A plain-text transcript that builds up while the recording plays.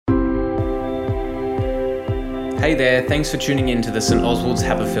Hey there, thanks for tuning in to the St Oswald's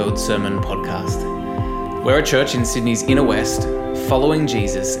Haberfield Sermon Podcast. We're a church in Sydney's inner west, following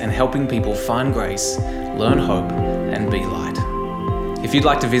Jesus and helping people find grace, learn hope, and be light. If you'd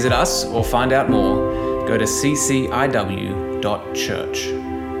like to visit us or find out more, go to cciw.church.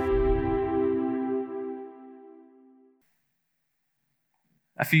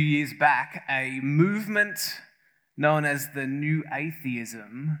 A few years back, a movement known as the New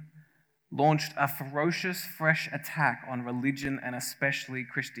Atheism launched a ferocious, fresh attack on religion and especially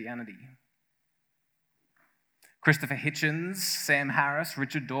Christianity. Christopher Hitchens, Sam Harris,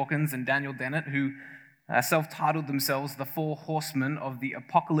 Richard Dawkins, and Daniel Dennett, who self-titled themselves the Four Horsemen of the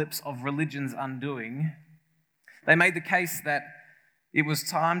Apocalypse of Religion's Undoing, they made the case that it was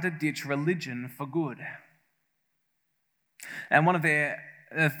time to ditch religion for good. And one of their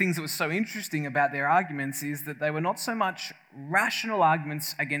things that was so interesting about their arguments is that they were not so much rational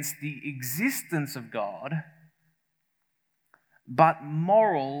arguments against the existence of God, but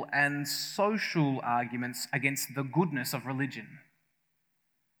moral and social arguments against the goodness of religion.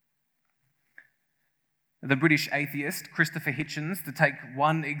 The British atheist Christopher Hitchens, to take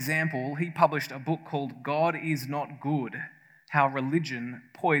one example, he published a book called God is Not Good: How Religion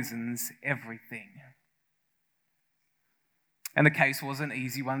Poisons Everything. And the case was an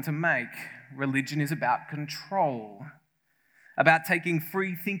easy one to make. Religion is about control, about taking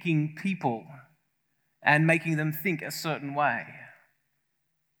free-thinking people and making them think a certain way.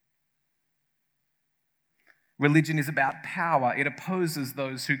 Religion is about power. It opposes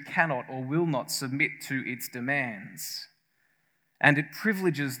those who cannot or will not submit to its demands. And it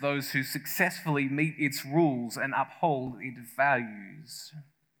privileges those who successfully meet its rules and uphold its values.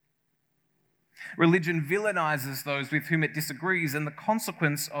 Religion villainizes those with whom it disagrees, and the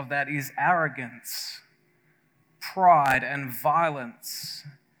consequence of that is arrogance, pride, and violence,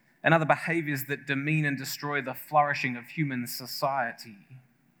 and other behaviors that demean and destroy the flourishing of human society.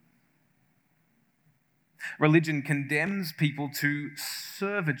 Religion condemns people to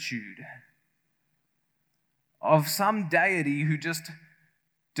servitude of some deity who just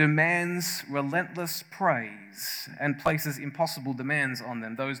demands relentless praise and places impossible demands on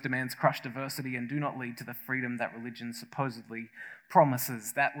them. Those demands crush diversity and do not lead to the freedom that religion supposedly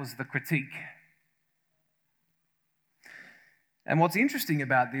promises. That was the critique. And what's interesting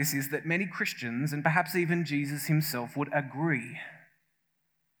about this is that many Christians, and perhaps even Jesus himself, would agree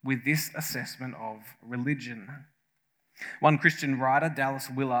with this assessment of religion. One Christian writer, Dallas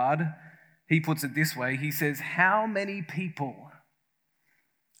Willard, he puts it this way. He says, "How many people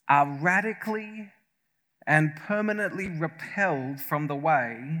are radically and permanently repelled from the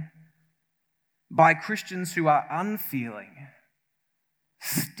way by Christians who are unfeeling,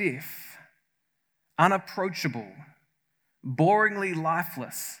 stiff, unapproachable, boringly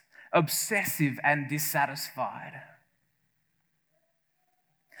lifeless, obsessive, and dissatisfied."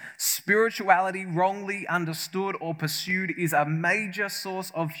 Spirituality, wrongly understood or pursued, is a major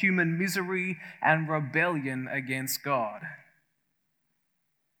source of human misery and rebellion against God.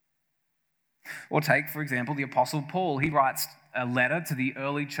 Or take, for example, the Apostle Paul. He writes a letter to the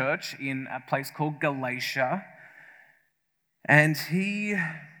early church in a place called Galatia, and he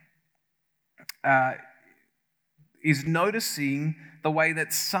is noticing the way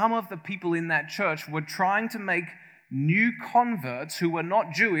that some of the people in that church were trying to make new converts who were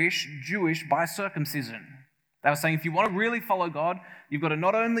not Jewish by circumcision. They were saying, if you want to really follow God, you've got to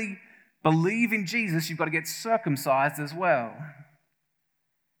not only believe in Jesus, you've got to get circumcised as well.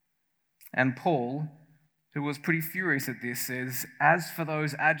 And Paul, who was pretty furious at this, says, "As for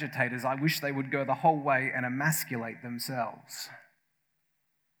those agitators, I wish they would go the whole way and emasculate themselves."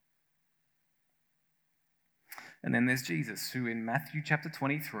 And then there's Jesus, who in Matthew chapter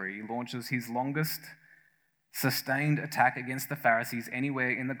 23 launches his longest sustained attack against the Pharisees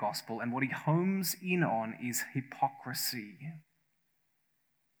anywhere in the gospel, and what he homes in on is hypocrisy.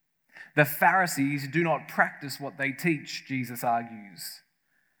 The Pharisees do not practice what they teach, Jesus argues.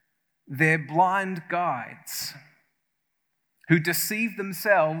 They're blind guides who deceive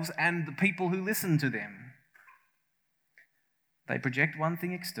themselves and the people who listen to them. They project one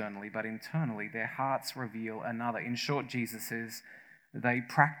thing externally, but internally their hearts reveal another. In short, Jesus says they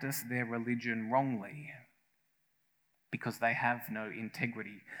practice their religion wrongly because they have no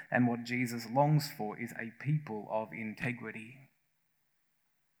integrity. And what Jesus longs for is a people of integrity.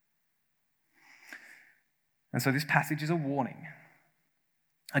 And so this passage is a warning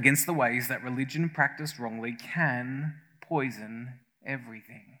against the ways that religion practiced wrongly can poison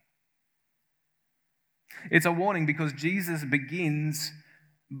everything. It's a warning because Jesus begins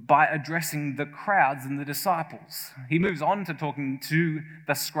by addressing the crowds and the disciples. He moves on to talking to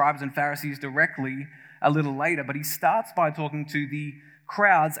the scribes and Pharisees directly a little later, but he starts by talking to the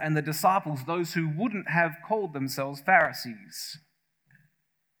crowds and the disciples, those who wouldn't have called themselves Pharisees.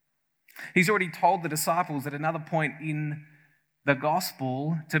 He's already told the disciples at another point in the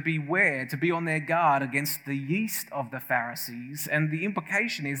gospel to beware, to be on their guard against the yeast of the Pharisees. And the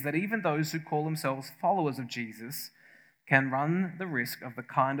implication is that even those who call themselves followers of Jesus can run the risk of the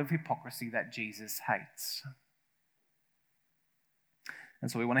kind of hypocrisy that Jesus hates.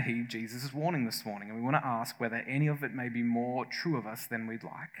 And so we want to heed Jesus' warning this morning, and we want to ask whether any of it may be more true of us than we'd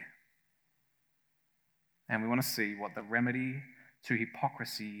like. And we want to see what the remedy to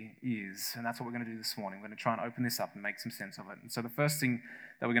hypocrisy is. And that's what we're going to do this morning. We're going to try and open this up and make some sense of it. And so the first thing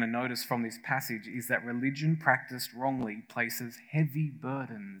that we're going to notice from this passage is that religion practiced wrongly places heavy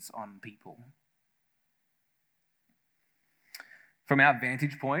burdens on people. From our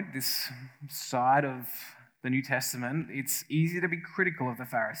vantage point, this side of the New Testament, it's easy to be critical of the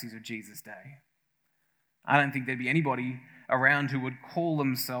Pharisees of Jesus' day. I don't think there'd be anybody around who would call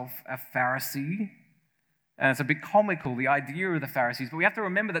themselves a Pharisee. And it's a bit comical, the idea of the Pharisees. But we have to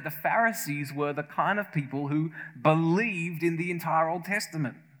remember that the Pharisees were the kind of people who believed in the entire Old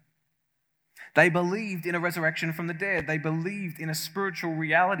Testament. They believed in a resurrection from the dead. They believed in a spiritual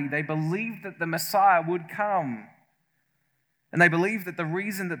reality. They believed that the Messiah would come. And they believed that the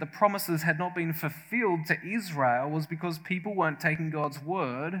reason that the promises had not been fulfilled to Israel was because people weren't taking God's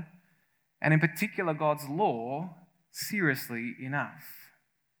word, and in particular God's law, seriously enough.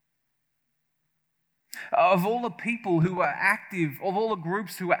 Of all the people who were active, of all the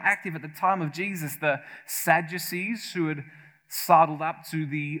groups who were active at the time of Jesus, the Sadducees who had sidled up to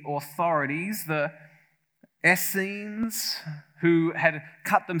the authorities, the Essenes who had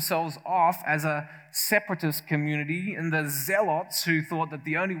cut themselves off as a separatist community, and the Zealots who thought that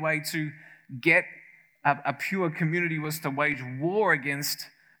the only way to get a pure community was to wage war against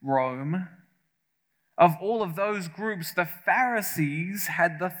Rome. Of all of those groups, the Pharisees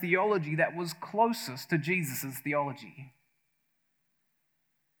had the theology that was closest to Jesus' theology.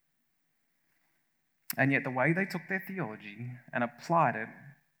 And yet the way they took their theology and applied it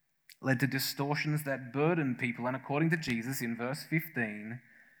led to distortions that burden people, and according to Jesus in verse 15,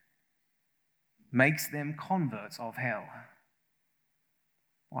 makes them converts of hell.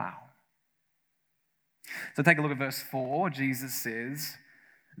 Wow. So take a look at verse 4. Jesus says,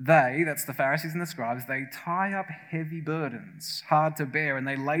 they, that's the Pharisees and the scribes, they tie up heavy burdens, hard to bear, and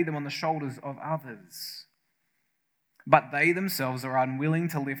they lay them on the shoulders of others. But they themselves are unwilling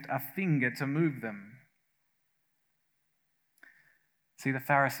to lift a finger to move them. See, the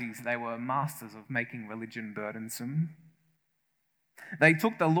Pharisees, they were masters of making religion burdensome. They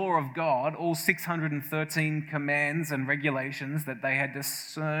took the law of God, all 613 commands and regulations that they had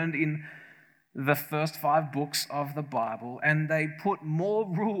discerned in the first 5 books of the Bible, and they put more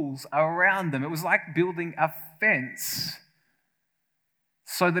rules around them. It was like building a fence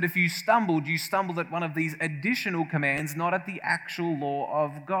so that if you stumbled at one of these additional commands, not at the actual law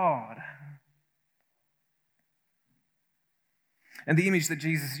of God. And the image that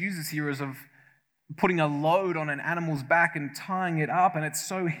Jesus uses here is of putting a load on an animal's back and tying it up, and it's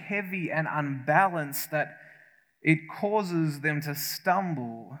so heavy and unbalanced that it causes them to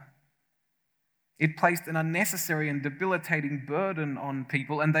stumble. It placed an unnecessary and debilitating burden on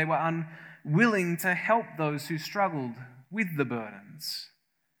people, and they were unwilling to help those who struggled with the burdens.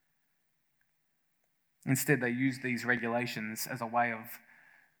 Instead, they used these regulations as a way of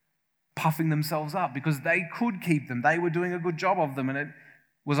puffing themselves up because they could keep them. They were doing a good job of them, and it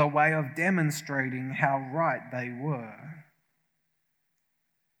was a way of demonstrating how right they were.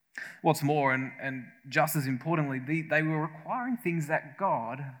 What's more, and just as importantly, they were requiring things that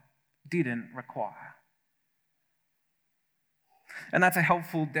God didn't require. And that's a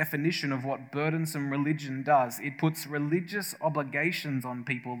helpful definition of what burdensome religion does. It puts religious obligations on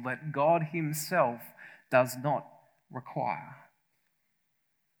people that God himself does not require.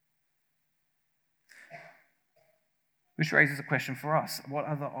 Which raises a question for us. What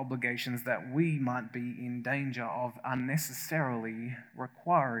are the obligations that we might be in danger of unnecessarily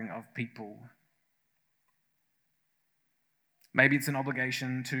requiring of people? Maybe it's an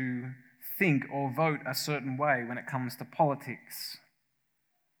obligation to think or vote a certain way when it comes to politics.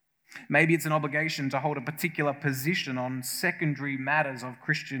 Maybe it's an obligation to hold a particular position on secondary matters of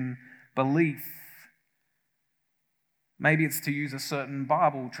Christian belief. Maybe it's to use a certain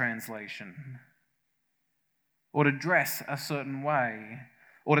Bible translation, or to dress a certain way,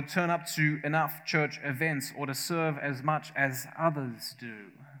 or to turn up to enough church events, or to serve as much as others do.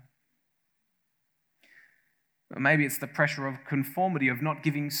 Maybe it's the pressure of conformity, of not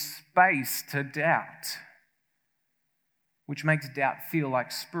giving space to doubt, which makes doubt feel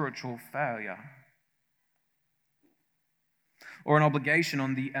like spiritual failure. or an obligation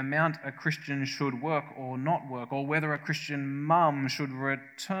on the amount a Christian should work or not work, or whether a Christian mum should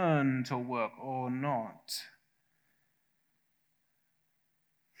return to work or not.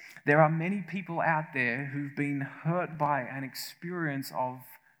 There are many people out there who've been hurt by an experience of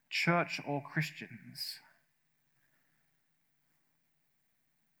church or Christians.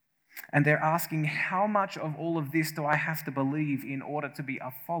 And they're asking, how much of all of this do I have to believe in order to be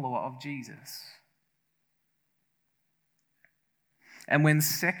a follower of Jesus? And when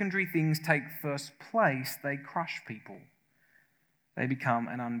secondary things take first place, they crush people. They become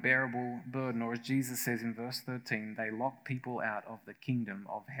an unbearable burden, or as Jesus says in verse 13, they lock people out of the kingdom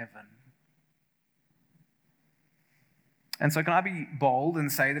of heaven. And so can I be bold and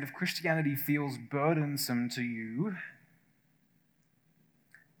say that if Christianity feels burdensome to you,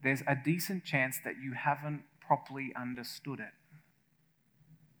 there's a decent chance that you haven't properly understood it.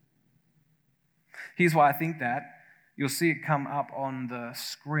 Here's why I think that. You'll see it come up on the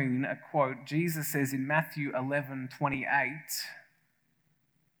screen, a quote. Jesus says in Matthew 11:28,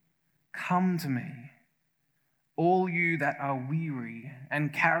 "Come to me, all you that are weary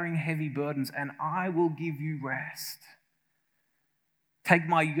and carrying heavy burdens, and I will give you rest. Take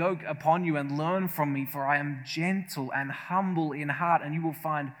my yoke upon you and learn from me, for I am gentle and humble in heart, and you will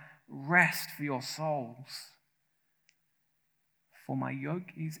find rest for your souls. For my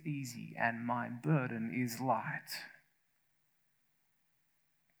yoke is easy and my burden is light."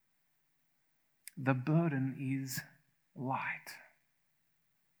 The burden is light.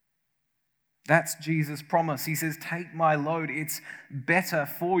 That's Jesus' promise. He says, take my load. It's better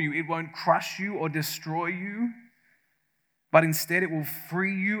for you. It won't crush you or destroy you, but instead it will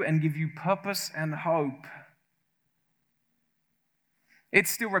free you and give you purpose and hope. It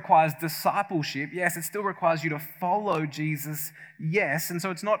still requires discipleship. Yes, it still requires you to follow Jesus. Yes, and so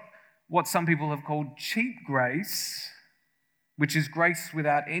it's not what some people have called cheap grace, which is grace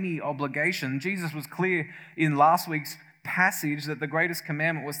without any obligation. Jesus was clear in last week's passage that the greatest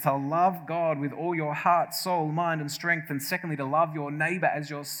commandment was to love God with all your heart, soul, mind, and strength, and secondly, to love your neighbor as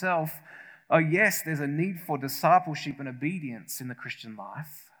yourself. Oh yes, there's a need for discipleship and obedience in the Christian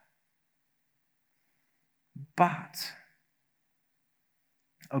life. But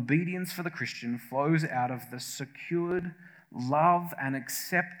obedience for the Christian flows out of the secured love and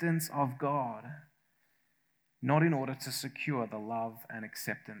acceptance of God, not in order to secure the love and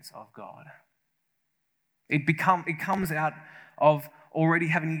acceptance of God. It comes out of already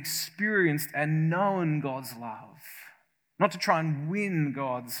having experienced and known God's love, not to try and win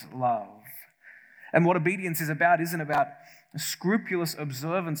God's love. And what obedience is about isn't about scrupulous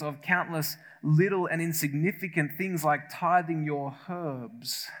observance of countless little and insignificant things like tithing your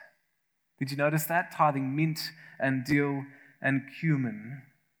herbs. Did you notice that? Tithing mint and dill and cumin.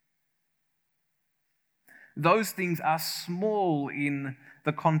 Those things are small in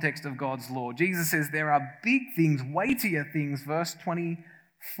the context of God's law. Jesus says there are big things, weightier things. Verse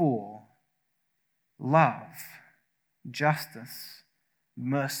 24, love, justice,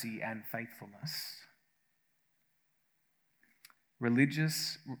 mercy, and faithfulness.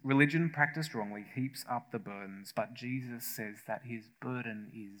 Religion practiced wrongly heaps up the burdens, but Jesus says that his burden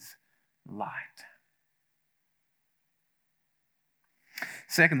is light.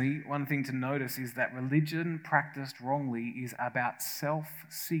 Secondly, one thing to notice is that religion practiced wrongly is about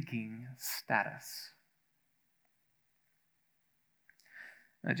self-seeking status.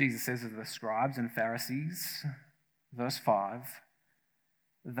 Now, Jesus says of the scribes and Pharisees, verse 5,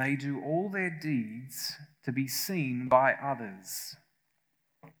 they do all their deeds to be seen by others.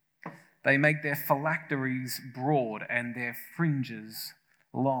 They make their phylacteries broad and their fringes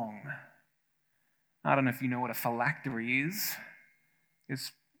long. I don't know if you know what a phylactery is.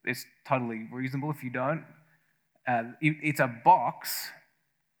 It's totally reasonable if you don't. It's a box.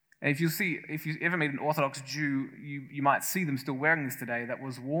 And if you ever meet an Orthodox Jew, you might see them still wearing this today, that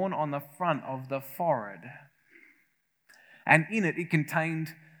was worn on the front of the forehead. And in it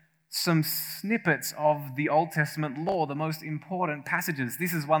contained some snippets of the Old Testament law, the most important passages.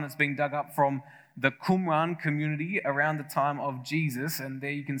 This is one that's being dug up from the Qumran community around the time of Jesus, and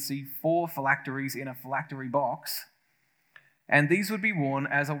there you can see 4 phylacteries in a phylactery box. And these would be worn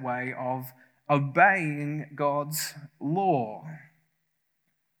as a way of obeying God's law.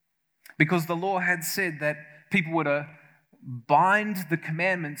 Because the law had said that people were to bind the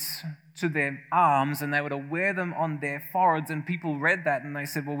commandments to their arms and they were to wear them on their foreheads. And people read that and they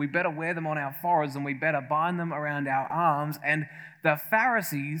said, well, we better wear them on our foreheads and we better bind them around our arms. And the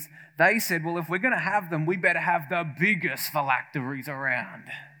Pharisees, they said, well, if we're going to have them, we better have the biggest phylacteries around.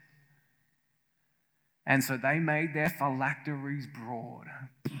 And so they made their phylacteries broad.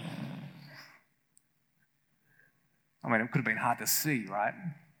 I mean, it could have been hard to see, right?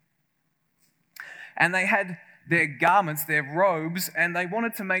 And they had their garments, their robes, and they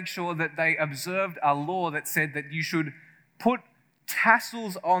wanted to make sure that they observed a law that said that you should put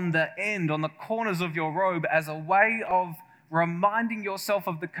tassels on the end, on the corners of your robe, as a way of reminding yourself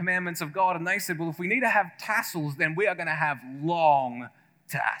of the commandments of God. And they said, well, if we need to have tassels, then we are going to have long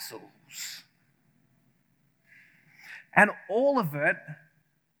tassels. And all of it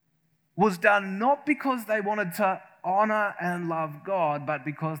was done not because they wanted to honor and love God, but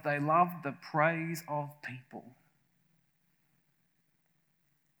because they loved the praise of people.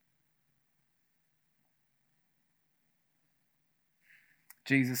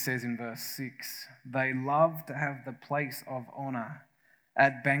 Jesus says in verse 6, they love to have the place of honor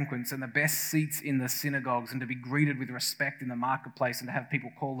at banquets and the best seats in the synagogues and to be greeted with respect in the marketplace and to have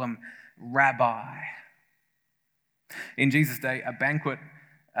people call them rabbi. In Jesus' day, a banquet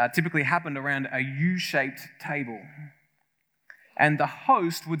typically happened around a U-shaped table. And the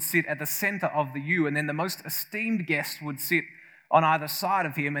host would sit at the center of the U, and then the most esteemed guest would sit on either side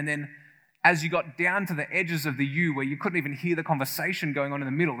of him. And then as you got down to the edges of the U, where you couldn't even hear the conversation going on in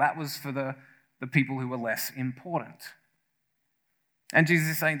the middle, that was for the people who were less important. And Jesus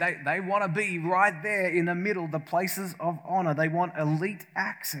is saying they want to be right there in the middle, the places of honor. They want elite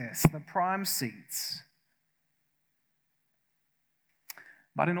access, the prime seats.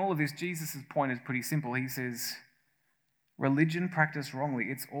 But in all of this, Jesus' point is pretty simple. He says, religion practiced wrongly,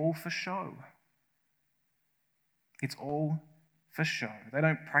 it's all for show. It's all for show. They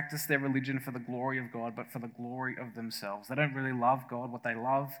don't practice their religion for the glory of God, but for the glory of themselves. They don't really love God. What they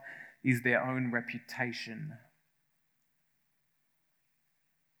love is their own reputation.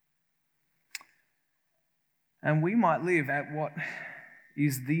 And we might live at what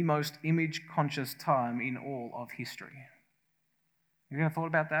is the most image-conscious time in all of history. Have you ever thought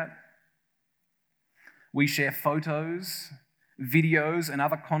about that? We share photos, videos, and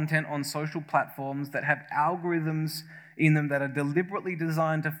other content on social platforms that have algorithms in them that are deliberately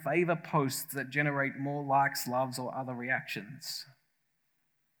designed to favor posts that generate more likes, loves, or other reactions.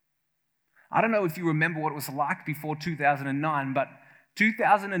 I don't know if you remember what it was like before 2009, but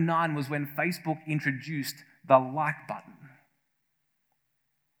 2009 was when Facebook introduced the like button.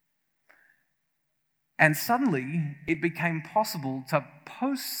 And suddenly, it became possible to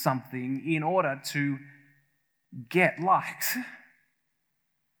post something in order to get likes,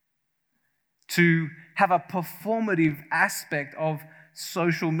 to have a performative aspect of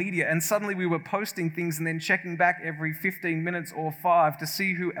social media. And suddenly we were posting things and then checking back every 15 minutes or 5 to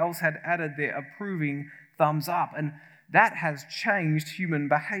see who else had added their approving thumbs up. And that has changed human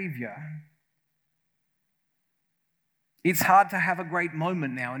behavior. It's hard to have a great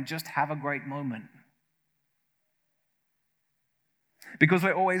moment now and just have a great moment, because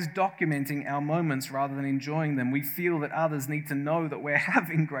we're always documenting our moments rather than enjoying them. We feel that others need to know that we're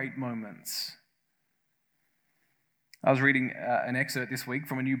having great moments. I was reading an excerpt this week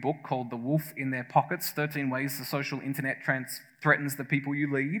from a new book called The Wolf in Their Pockets, 13 Ways the Social Internet Threatens the People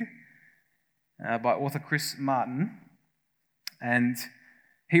You Lead, by author Chris Martin. And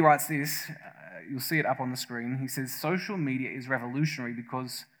he writes this, you'll see it up on the screen. He says, social media is revolutionary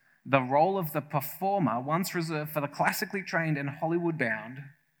because the role of the performer, once reserved for the classically trained and Hollywood-bound,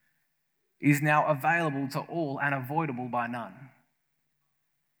 is now available to all and avoidable by none.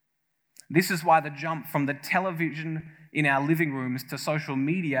 This is why the jump from the television in our living rooms to social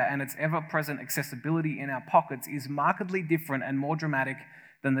media and its ever-present accessibility in our pockets is markedly different and more dramatic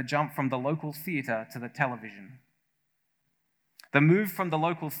than the jump from the local theatre to the television. The move from the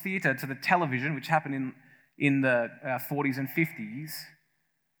local theatre to the television, which happened in the 40s and 50s,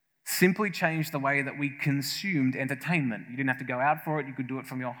 simply changed the way that we consumed entertainment. You didn't have to go out for it, you could do it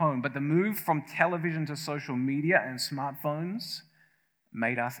from your home. But the move from television to social media and smartphones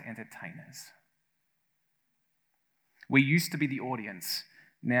made us entertainers. We used to be the audience,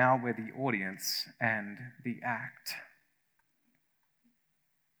 now we're the audience and the act.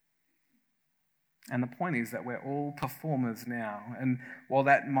 And the point is that we're all performers now. And while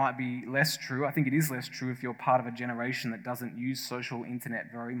that might be less true, I think it is less true if you're part of a generation that doesn't use social internet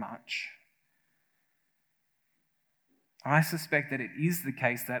very much. I suspect that it is the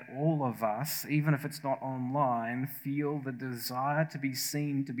case that all of us, even if it's not online, feel the desire to be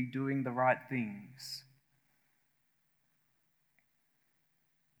seen to be doing the right things.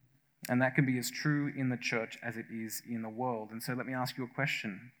 And that can be as true in the church as it is in the world. And so let me ask you a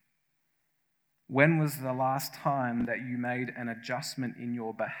question. When was the last time that you made an adjustment in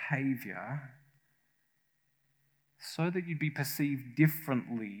your behavior so that you'd be perceived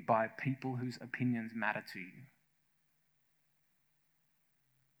differently by people whose opinions matter to you?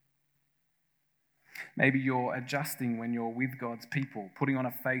 Maybe you're adjusting when you're with God's people, putting on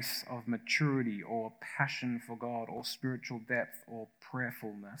a face of maturity or passion for God or spiritual depth or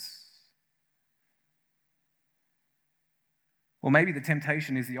prayerfulness. Or maybe the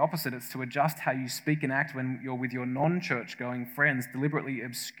temptation is the opposite. It's to adjust how you speak and act when you're with your non-church going friends, deliberately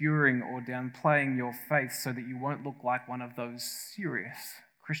obscuring or downplaying your faith so that you won't look like one of those serious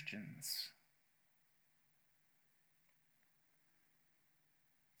Christians.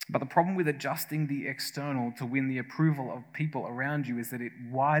 But the problem with adjusting the external to win the approval of people around you is that it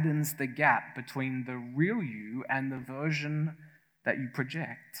widens the gap between the real you and the version that you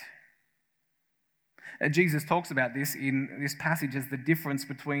project. Jesus talks about this in this passage as the difference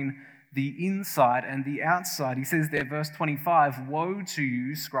between the inside and the outside. He says there, verse 25, "Woe to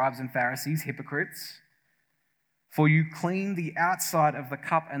you, scribes and Pharisees, hypocrites, for you clean the outside of the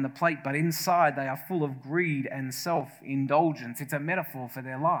cup and the plate, but inside they are full of greed and self-indulgence." It's a metaphor for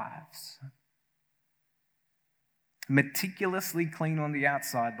their lives. Meticulously clean on the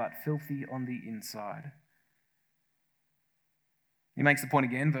outside, but filthy on the inside. He makes the point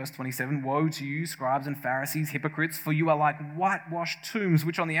again, verse 27, "Woe to you, scribes and Pharisees, hypocrites, for you are like whitewashed tombs,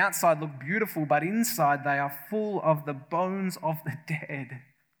 which on the outside look beautiful, but inside they are full of the bones of the dead.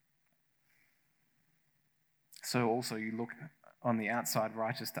 So also you look on the outside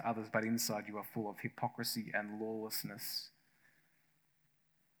righteous to others, but inside you are full of hypocrisy and lawlessness."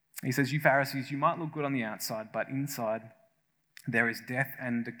 He says, "You Pharisees, you might look good on the outside, but inside there is death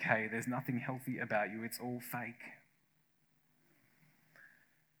and decay. There's nothing healthy about you. It's all fake."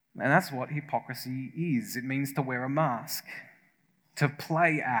 And that's what hypocrisy is. It means to wear a mask, to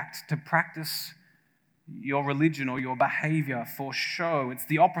play act, to practice your religion or your behavior for show. It's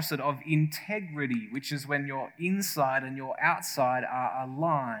the opposite of integrity, which is when your inside and your outside are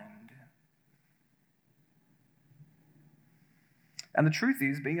aligned. And the truth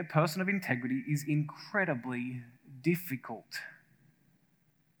is, being a person of integrity is incredibly difficult.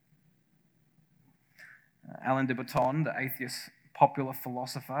 Alain de Botton, the atheist popular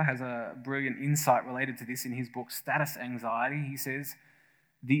philosopher, has a brilliant insight related to this in his book, Status Anxiety. He says,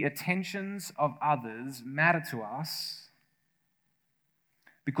 "The attentions of others matter to us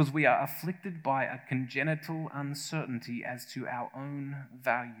because we are afflicted by a congenital uncertainty as to our own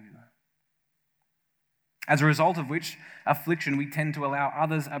value. As a result of which affliction, we tend to allow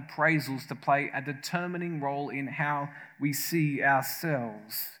others' appraisals to play a determining role in how we see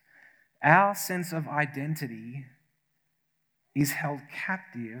ourselves. Our sense of identity is held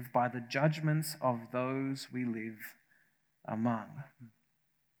captive by the judgments of those we live among."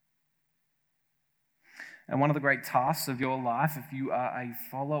 And one of the great tasks of your life, if you are a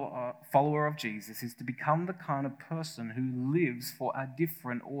follower of Jesus, is to become the kind of person who lives for a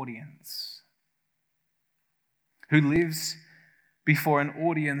different audience, who lives before an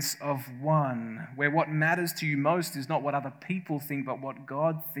audience of one, where what matters to you most is not what other people think, but what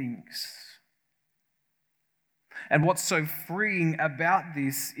God thinks. And what's so freeing about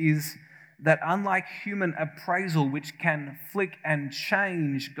this is that unlike human appraisal, which can flick and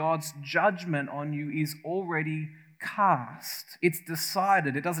change, God's judgment on you is already cast. It's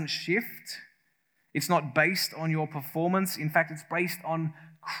decided. It doesn't shift. It's not based on your performance. In fact, it's based on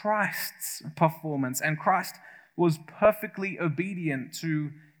Christ's performance. And Christ was perfectly obedient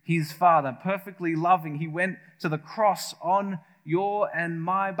to his Father, perfectly loving. He went to the cross on your and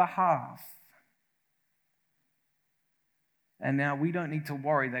my behalf. And now we don't need to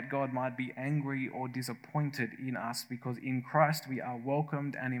worry that God might be angry or disappointed in us, because in Christ we are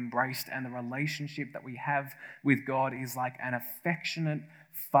welcomed and embraced, and the relationship that we have with God is like an affectionate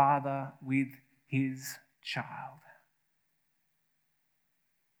father with his child.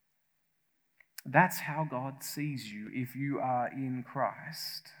 That's how God sees you if you are in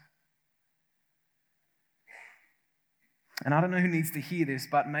Christ. And I don't know who needs to hear this,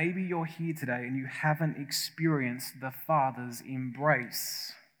 but maybe you're here today and you haven't experienced the Father's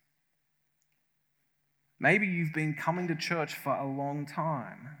embrace. Maybe you've been coming to church for a long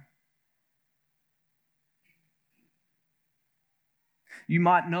time. You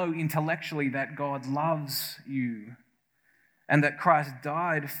might know intellectually that God loves you and that Christ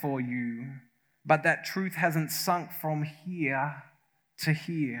died for you, but that truth hasn't sunk from here to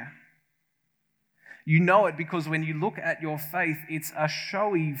here. You know it because when you look at your faith, it's a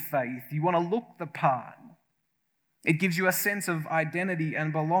showy faith. You want to look the part. It gives you a sense of identity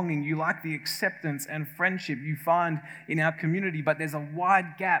and belonging. You like the acceptance and friendship you find in our community, but there's a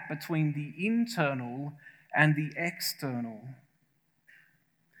wide gap between the internal and the external.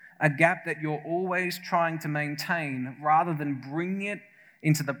 A gap that you're always trying to maintain rather than bring it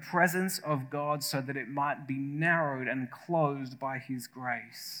into the presence of God so that it might be narrowed and closed by his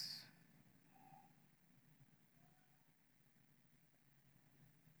grace.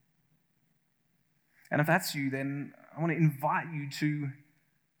 And if that's you, then I want to invite you to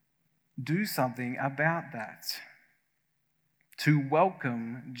do something about that. To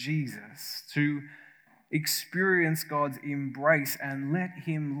welcome Jesus, to experience God's embrace and let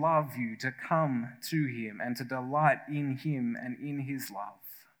him love you, to come to him and to delight in him and in his love.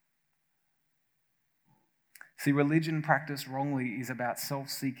 See, religion practiced wrongly is about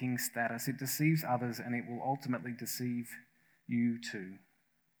self-seeking status. It deceives others and it will ultimately deceive you too.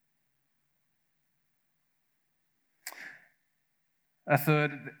 A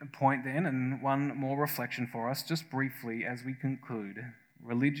third point then, and one more reflection for us, just briefly as we conclude.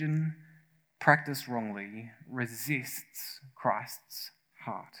 Religion practiced wrongly resists Christ's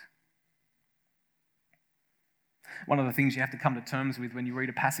heart. One of the things you have to come to terms with when you read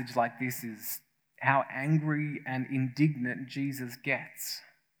a passage like this is how angry and indignant Jesus gets.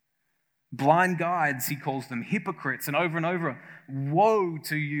 Blind guides, he calls them, hypocrites, and over, woe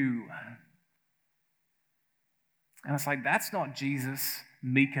to you. And it's like, that's not Jesus,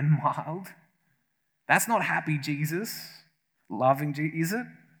 meek and mild. That's not happy Jesus, loving Jesus, is it?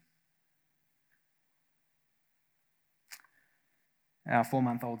 Our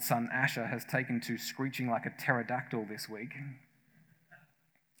 4-month-old son Asher has taken to screeching like a pterodactyl this week.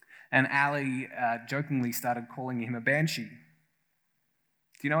 And Ali jokingly started calling him a banshee. Do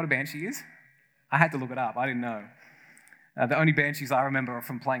you know what a banshee is? I had to look it up, I didn't know. The only banshees I remember are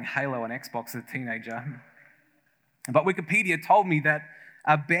from playing Halo on Xbox as a teenager. But Wikipedia told me that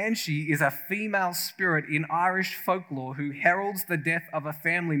a banshee is a female spirit in Irish folklore who heralds the death of a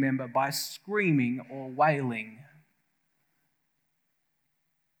family member by screaming or wailing.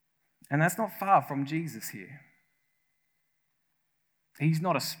 And that's not far from Jesus here. He's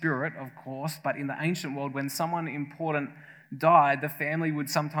not a spirit, of course, but in the ancient world, when someone important died, the family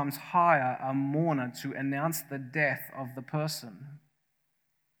would sometimes hire a mourner to announce the death of the person.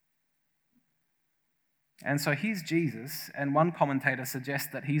 And so here's Jesus, and one commentator suggests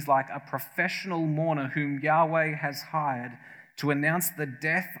that he's like a professional mourner whom Yahweh has hired to announce the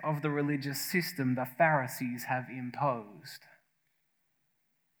death of the religious system the Pharisees have imposed.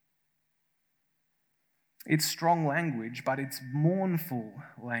 It's strong language, but it's mournful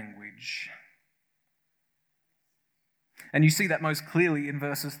language. And you see that most clearly in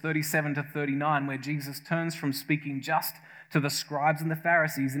verses 37 to 39, where Jesus turns from speaking just to the scribes and the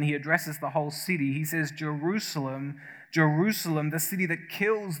Pharisees, and he addresses the whole city. He says, Jerusalem, Jerusalem, the city that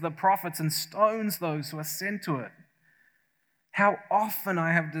kills the prophets and stones those who are sent to it. How often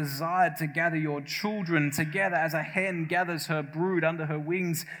I have desired to gather your children together as a hen gathers her brood under her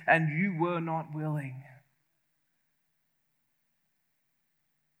wings, and you were not willing.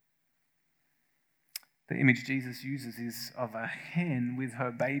 The image Jesus uses is of a hen with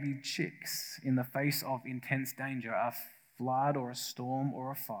her baby chicks in the face of intense danger, a flood or a storm or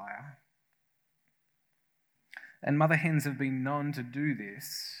a fire. And mother hens have been known to do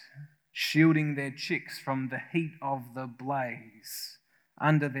this, shielding their chicks from the heat of the blaze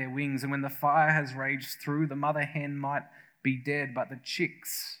under their wings. And when the fire has raged through, the mother hen might be dead, but the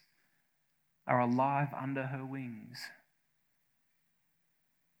chicks are alive under her wings.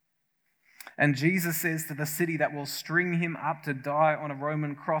 And Jesus says to the city that will string him up to die on a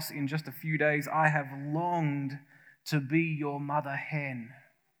Roman cross in just a few days, I have longed to be your mother hen,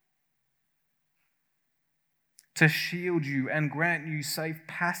 to shield you and grant you safe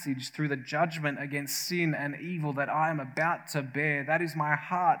passage through the judgment against sin and evil that I am about to bear. That is my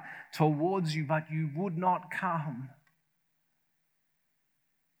heart towards you, but you would not come.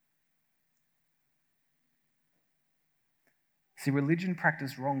 See, religion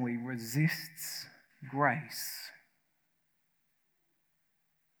practiced wrongly resists grace.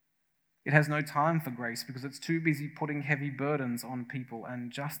 It has no time for grace because it's too busy putting heavy burdens on people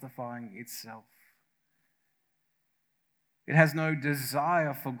and justifying itself. It has no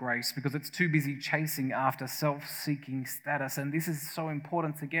desire for grace because it's too busy chasing after self-seeking status. And this is so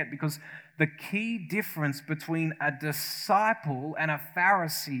important to get because the key difference between a disciple and a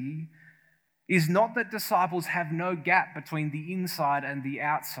Pharisee is not that disciples have no gap between the inside and the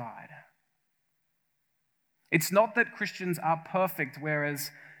outside. It's not that Christians are perfect,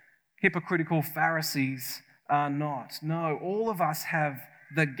 whereas hypocritical Pharisees are not. No, all of us have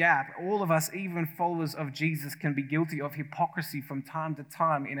the gap. All of us, even followers of Jesus, can be guilty of hypocrisy from time to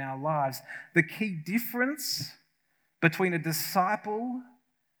time in our lives. The key difference between a disciple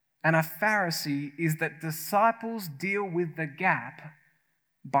and a Pharisee is that disciples deal with the gap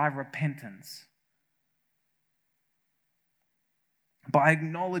by repentance, by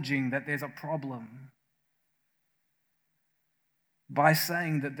acknowledging that there's a problem, by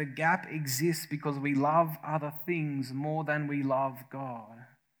saying that the gap exists because we love other things more than we love God.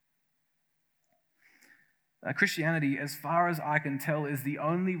 Christianity, as far as I can tell, is the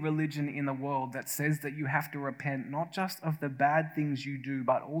only religion in the world that says that you have to repent not just of the bad things you do,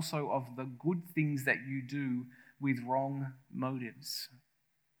 but also of the good things that you do with wrong motives.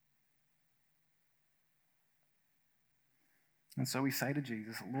 And so we say to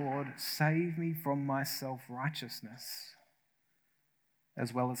Jesus, Lord, save me from my self-righteousness,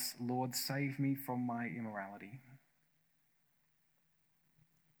 as well as, Lord, save me from my immorality.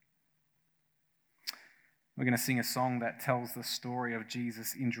 We're going to sing a song that tells the story of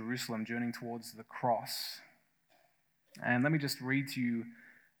Jesus in Jerusalem journeying towards the cross. And let me just read to you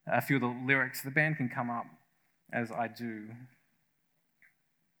a few of the lyrics. The band can come up as I do.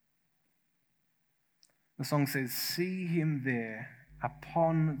 The song says, "See him there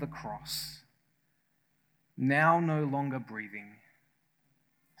upon the cross, now no longer breathing.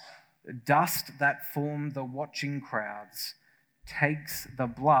 The dust that formed the watching crowds takes the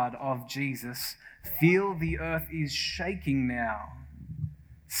blood of Jesus. Feel the earth is shaking now.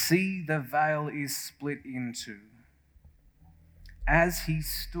 See the veil is split in two. As he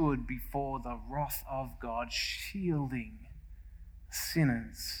stood before the wrath of God, shielding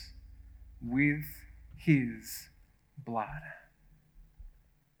sinners with his blood."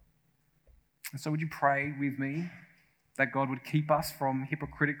 And so would you pray with me that God would keep us from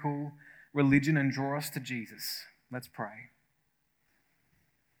hypocritical religion and draw us to Jesus? Let's pray.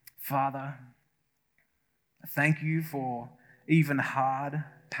 Father, thank you for even hard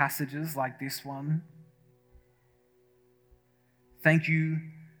passages like this one. Thank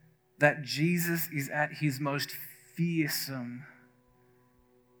you that Jesus is at his most fearsome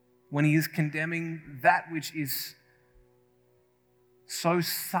when he is condemning that which is so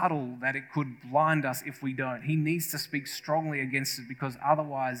subtle that it could blind us if we don't. He needs to speak strongly against it because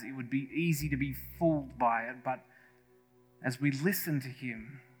otherwise it would be easy to be fooled by it. But as we listen to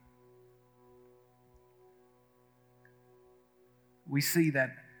him, we see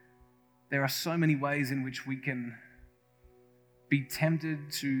that there are so many ways in which we can be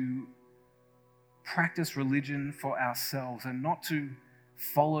tempted to practice religion for ourselves and not to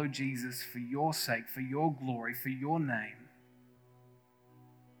follow Jesus for your sake, for your glory, for your name.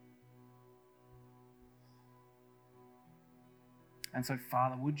 And so,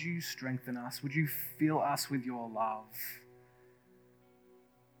 Father, would you strengthen us? Would you fill us with your love?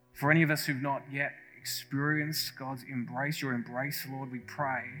 For any of us who've not yet experienced God's embrace, your embrace, Lord, we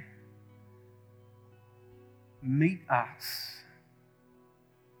pray, meet us.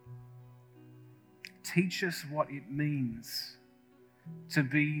 Teach us what it means to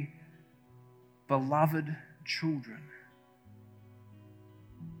be beloved children.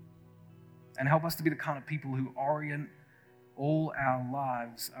 And help us to be the kind of people who orient all our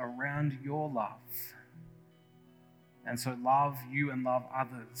lives around your love. And so love you and love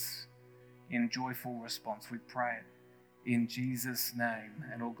others in joyful response. We pray it in Jesus' name.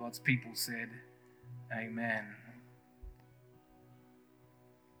 And all God's people said, amen.